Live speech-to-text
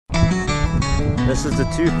This is the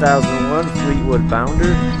 2001 Fleetwood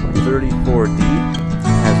Bounder, 34 deep,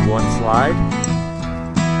 has one slide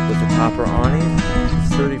with a topper awning,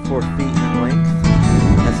 it's 34 feet in length,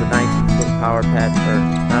 has a 19-foot power pad, or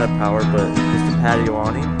not a power, but just a patio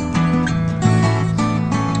awning.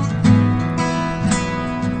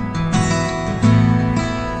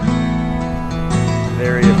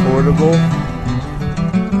 Very affordable,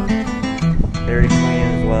 very clean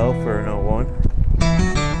as well for an 01.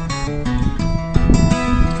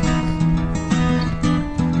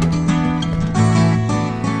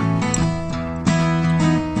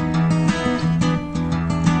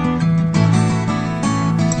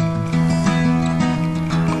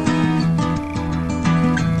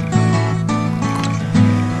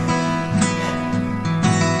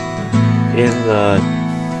 In the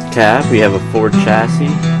cab we have a Ford chassis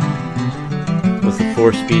with a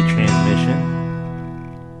 4-speed transmission,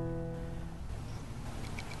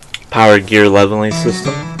 powered gear leveling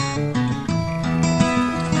system,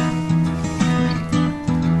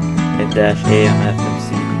 in-dash AM FM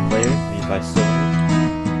CD player made by Sony.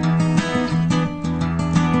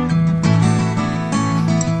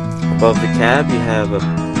 Above the cab you have a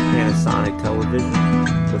Panasonic television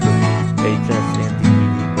with a VHS and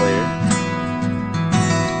DVD player.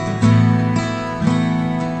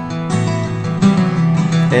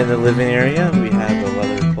 In the living area, we have a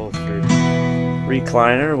leather upholstered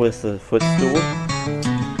recliner with a footstool. In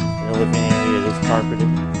the living area, it is carpeted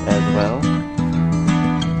as well. We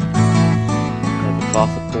have a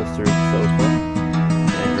cloth upholstered sofa.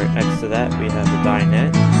 And right next to that, we have a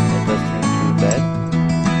dinette that does turn into a bed.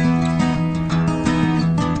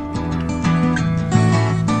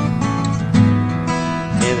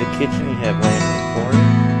 In the kitchen, you have laminate flooring,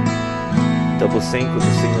 double sink with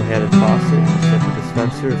a single-handed faucet, and a separate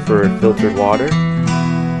dispenser for filtered water,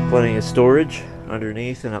 plenty of storage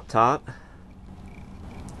underneath and up top,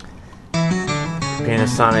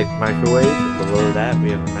 Panasonic microwave, and below that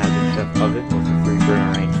we have a Magic Chef oven with a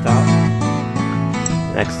 3-burner range top.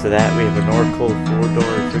 Next to that we have a Norcold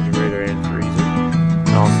 4-door refrigerator and freezer.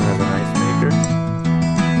 It also has an ice maker.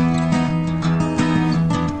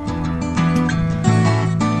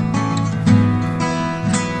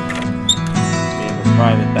 We have a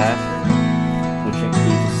private bathroom, which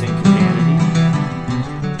includes a sink and vanity,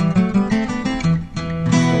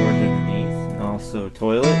 storage underneath, and also a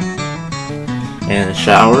toilet, and a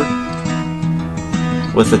shower,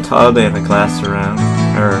 with a tub and a glass surround,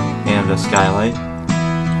 and a skylight.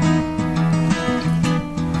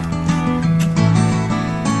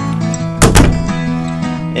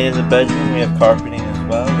 In the bedroom we have carpeting as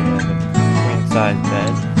well. We have a queen size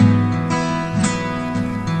bed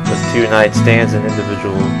with 2 nightstands and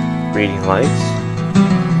individual reading lights.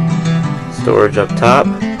 Storage up top.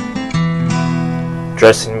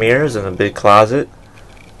 Dressing mirrors and a big closet.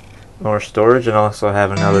 More storage, and also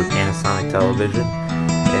have another Panasonic television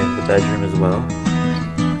in the bedroom as well.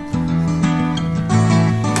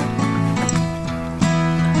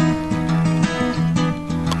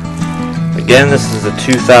 Again, this is a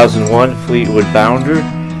 2001 Fleetwood Bounder.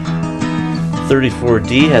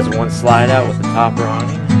 34D, has one slide out with a topper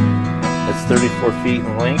awning. That's 34 feet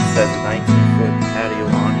in length, has a 19-foot patio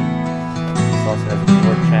awning. This also has a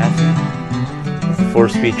Ford chassis with a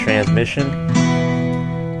 4-speed transmission.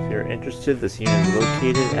 If you're interested, this unit is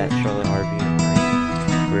located at Charlotte RV and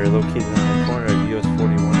Marine. We're located on the corner of US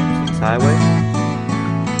 41 and Kings Highway.